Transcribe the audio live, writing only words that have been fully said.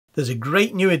There's a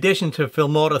great new addition to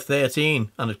Filmora 13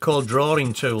 and it's called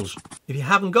Drawing Tools. If you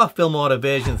haven't got Filmora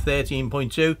version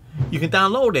 13.2, you can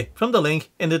download it from the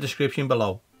link in the description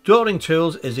below. Drawing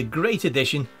Tools is a great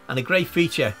addition and a great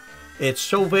feature. It's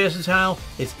so versatile,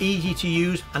 it's easy to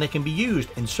use, and it can be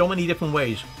used in so many different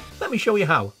ways. Let me show you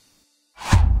how.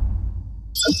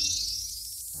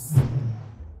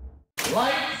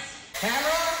 Lights,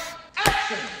 camera,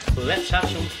 action! Let's have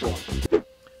some fun.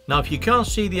 Now if you can't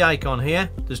see the icon here,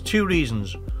 there's two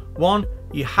reasons. One,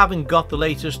 you haven't got the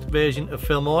latest version of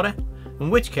Filmora, in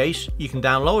which case you can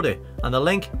download it and the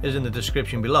link is in the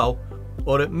description below,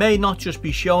 or it may not just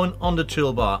be shown on the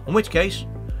toolbar, in which case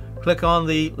click on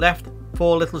the left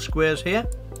 4 little squares here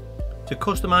to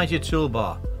customize your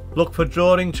toolbar. Look for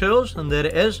Drawing Tools and there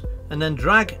it is, and then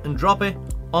drag and drop it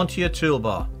onto your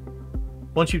toolbar.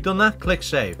 Once you've done that, click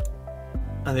Save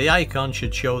and the icon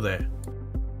should show there.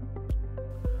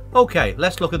 Okay,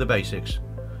 let's look at the basics.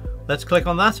 Let's click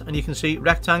on that and you can see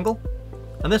rectangle,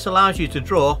 and this allows you to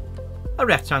draw a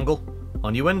rectangle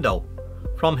on your window.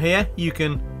 From here you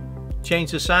can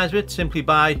change the size of it simply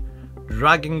by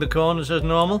dragging the corners as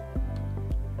normal.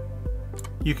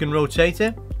 You can rotate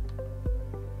it,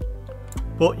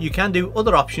 but you can do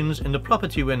other options in the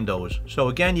property windows. So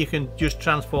again, you can just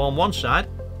transform one side.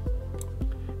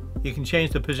 You can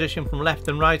change the position from left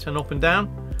and right and up and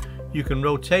down. You can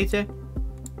rotate it.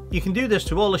 You can do this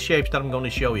to all the shapes that I'm going to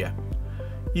show you.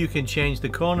 You can change the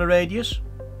corner radius.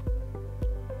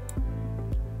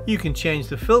 You can change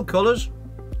the fill colours.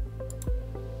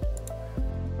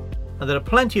 And there are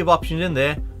plenty of options in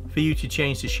there for you to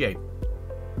change the shape.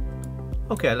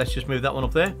 Okay, let's just move that one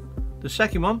up there. The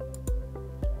second one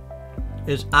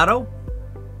is arrow.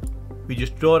 We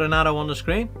just draw an arrow on the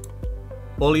screen.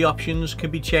 All the options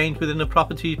can be changed within the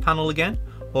properties panel again,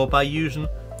 or by using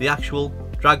the actual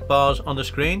drag bars on the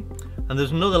screen. And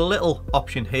there's another little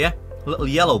option here, a little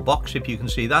yellow box if you can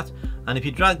see that, and if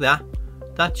you drag that,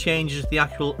 that changes the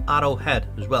actual arrow head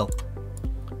as well.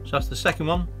 So that's the second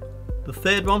one. The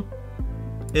third one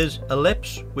is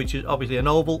ellipse, which is obviously an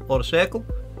oval or a circle.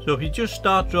 So if you just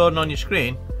start drawing on your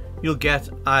screen, you'll get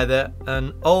either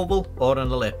an oval or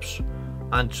an ellipse,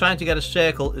 and trying to get a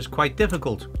circle is quite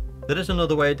difficult. There is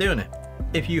another way of doing it.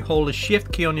 If you hold the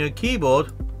shift key on your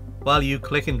keyboard while you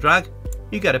click and drag,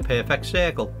 you get a perfect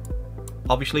circle.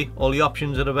 Obviously all the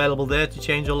options are available there to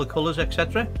change all the colours,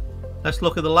 etc. Let's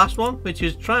look at the last one, which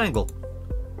is triangle,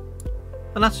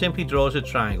 and that simply draws a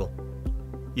triangle.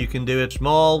 You can do it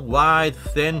small, wide,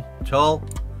 thin, tall,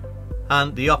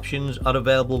 and the options are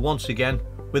available once again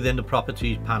within the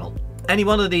properties panel. Any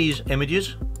one of these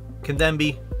images can then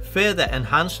be further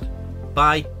enhanced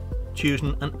by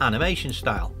choosing an animation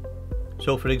style.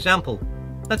 So for example,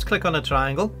 let's click on a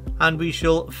triangle and we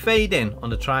shall fade in on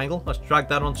the triangle. Let's drag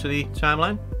that onto the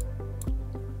timeline.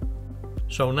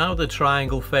 So now the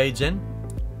triangle fades in.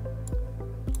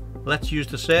 Let's use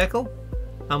the circle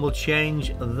and we'll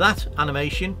change that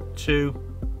animation to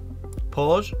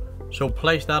pause. So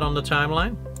place that on the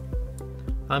timeline.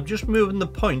 I'm just moving the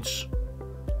points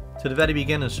to the very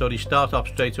beginning so they start off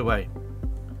straight away.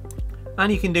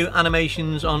 And you can do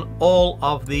animations on all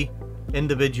of the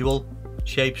individual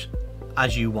shapes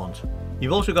as you want.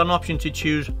 You've also got an option to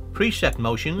choose preset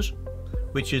motions,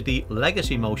 which is the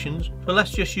legacy motions. So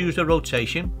let's just use the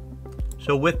rotation.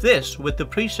 So with this, with the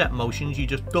preset motions, you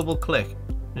just double click.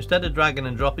 Instead of dragging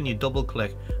and dropping, you double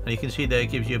click, and you can see there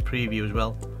it gives you a preview as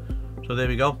well. So there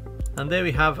we go. And there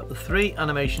we have 3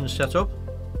 animations set up,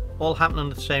 all happening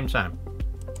at the same time.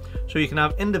 So you can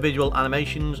have individual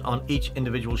animations on each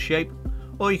individual shape,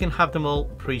 or you can have them all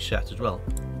preset as well.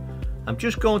 I'm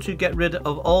just going to get rid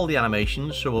of all the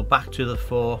animations, so we're back to the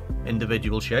 4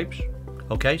 individual shapes.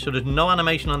 Okay, so there's no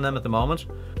animation on them at the moment.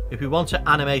 If we want to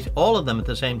animate all of them at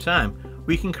the same time,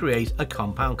 we can create a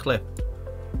compound clip.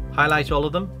 Highlight all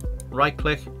of them, right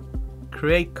click,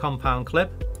 create compound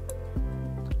clip,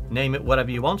 name it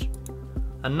whatever you want,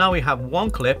 and now we have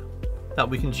one clip that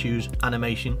we can choose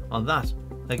animation on that.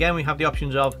 Again, we have the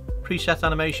options of preset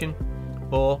animation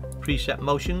or preset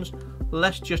motions.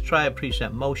 Let's just try a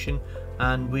preset motion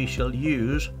and we shall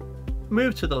use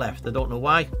move to the left. I don't know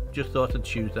why, just thought I'd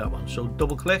choose that one. So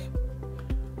double click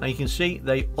and you can see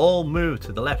they all move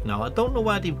to the left now. I don't know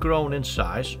why they've grown in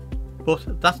size,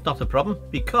 but that's not a problem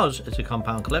because it's a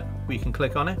compound clip. We can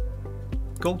click on it,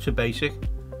 go to basic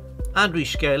and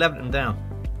rescale everything down.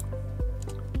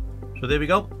 So there we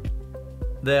go,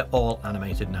 they're all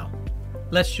animated now.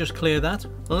 Let's just clear that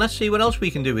and let's see what else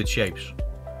we can do with shapes.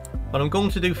 What I'm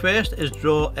going to do first is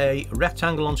draw a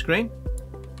rectangle on screen.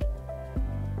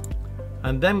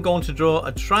 I'm then going to draw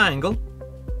a triangle,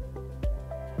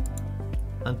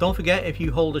 and don't forget, if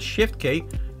you hold the shift key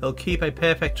It'll keep a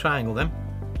perfect triangle then.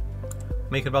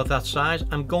 Make it about that size.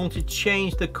 I'm going to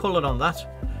change the colour on that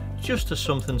just to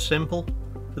something simple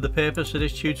for the purpose of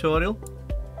this tutorial.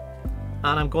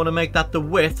 And I'm going to make that the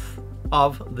width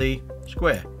of the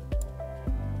square.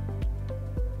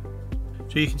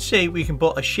 So you can see we can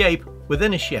put a shape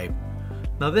within a shape.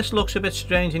 Now this looks a bit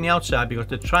strange on the outside because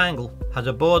the triangle has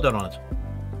a border on it.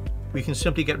 We can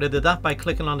simply get rid of that by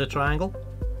clicking on the triangle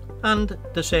and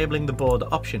disabling the border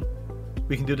option.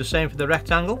 We can do the same for the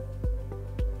rectangle.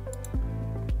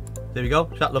 There we go,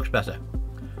 so that looks better.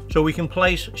 So we can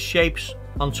place shapes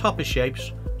on top of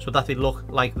shapes so that they look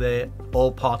like they're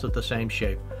all part of the same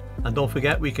shape. And don't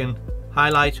forget, we can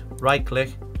highlight, right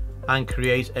click and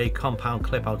create a compound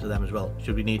clip out of them as well,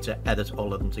 should we need to edit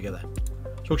all of them together.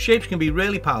 So shapes can be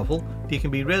really powerful, they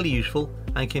can be really useful,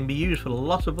 and can be used for a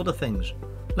lot of other things.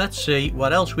 Let's see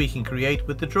what else we can create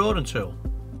with the drawing tool.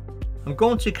 I'm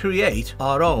going to create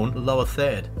our own lower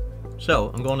third. So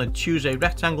I'm going to choose a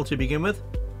rectangle to begin with,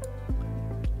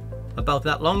 about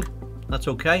that long. That's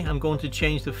okay. I'm going to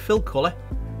change the fill color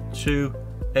to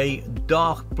a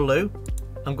dark blue.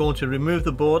 I'm going to remove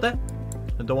the border.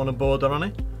 I don't want a border on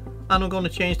it. And I'm going to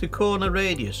change the corner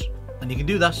radius, and you can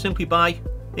do that simply by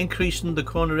increasing the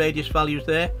corner radius values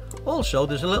there. Also,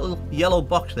 there's a little yellow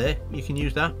box there, you can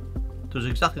use that. It does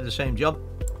exactly the same job.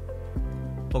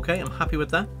 Okay, I'm happy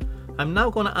with that. I'm now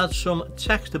going to add some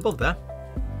text above that.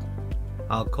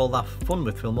 I'll call that Fun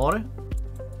with Filmora.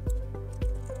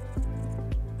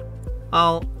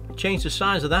 I'll change the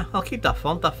size of that. I'll keep that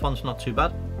font. That font's not too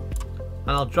bad.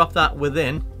 And I'll drop that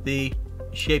within the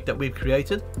shape that we've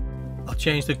created. I'll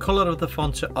change the colour of the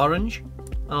font to orange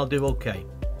and I'll do OK.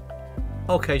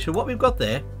 Okay, so what we've got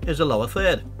there is a lower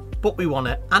third, but we want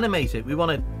to animate it. We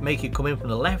want to make it come in from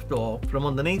the left or from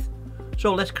underneath.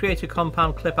 So let's create a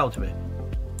compound clip out of it.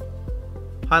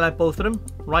 Highlight both of them,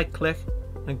 right click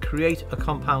and create a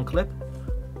compound clip.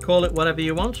 Call it whatever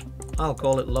you want. I'll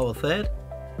call it lower third.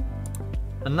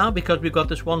 And now, because we've got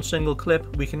this one single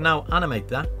clip, we can now animate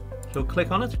that. So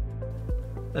click on it.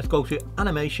 Let's go to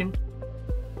animation.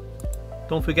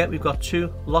 Don't forget, we've got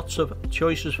lots of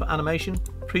choices for animation: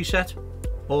 preset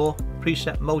or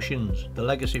preset motions, the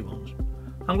legacy ones.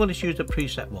 I'm going to choose the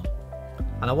preset one,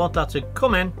 and I want that to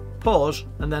come in, pause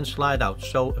and then slide out.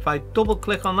 So if I double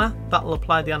click on that, that'll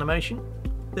apply the animation.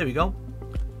 There we go.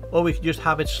 Or we can just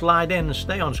have it slide in and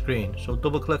stay on screen. So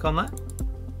double click on that.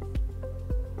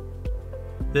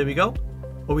 There we go.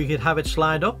 Or we could have it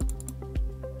slide up.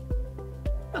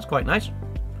 That's quite nice.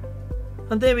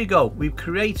 And there we go. We've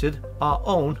created our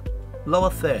own lower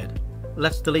third.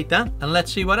 Let's delete that and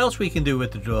let's see what else we can do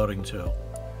with the drawing tool.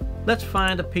 Let's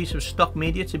find a piece of stock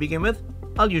media to begin with.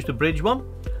 I'll use the bridge one,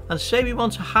 and say we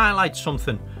want to highlight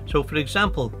something. So for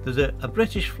example, there's a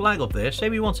British flag up there. Say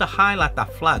we want to highlight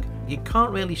that flag. You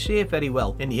can't really see it very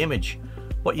well in the image.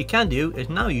 What you can do is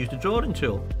now use the drawing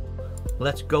tool.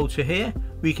 Let's go to here.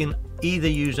 We can either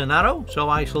use an arrow, so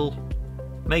I shall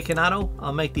make an arrow.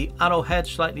 I'll make the arrow head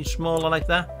slightly smaller like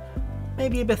that,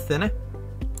 maybe a bit thinner.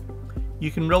 You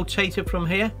can rotate it from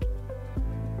here,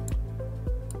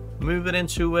 move it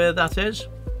into where that is,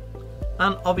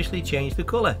 and obviously change the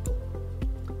colour.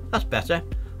 That's better.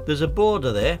 There's a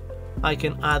border there. I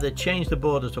can either change the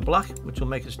border to black, which will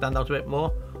make it stand out a bit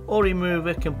more, or remove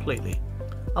it completely.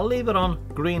 I'll leave it on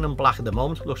green and black at the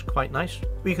moment. It looks quite nice.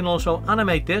 We can also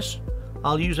animate this.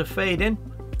 I'll use a fade in.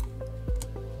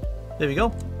 There we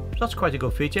go. So that's quite a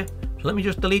good feature. So let me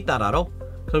just delete that arrow,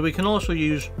 because we can also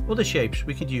use other shapes.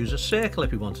 We could use a circle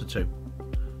if we wanted to.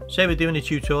 Say we're doing a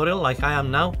tutorial like I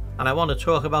am now, and I want to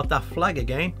talk about that flag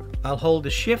again. I'll hold the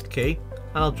shift key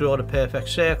and I'll draw the perfect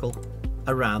circle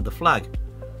around the flag.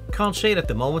 Can't see it at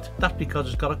the moment. That's because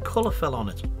it's got a colour fill on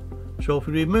it. So if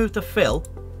we remove the fill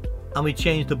and we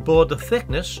change the border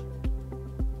thickness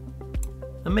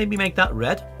and maybe make that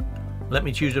red, let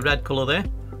me choose a red colour there,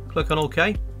 click on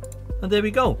OK, and there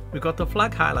we go, we've got the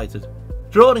flag highlighted.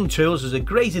 Drawing tools is a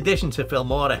great addition to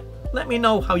Filmora. Let me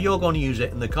know how you're going to use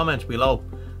it in the comments below,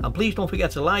 and please don't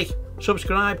forget to like,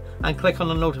 subscribe and click on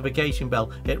the notification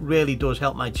bell. It really does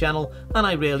help my channel and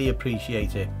I really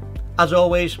appreciate it. As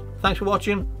always, thanks for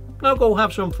watching. Now go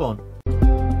have some fun.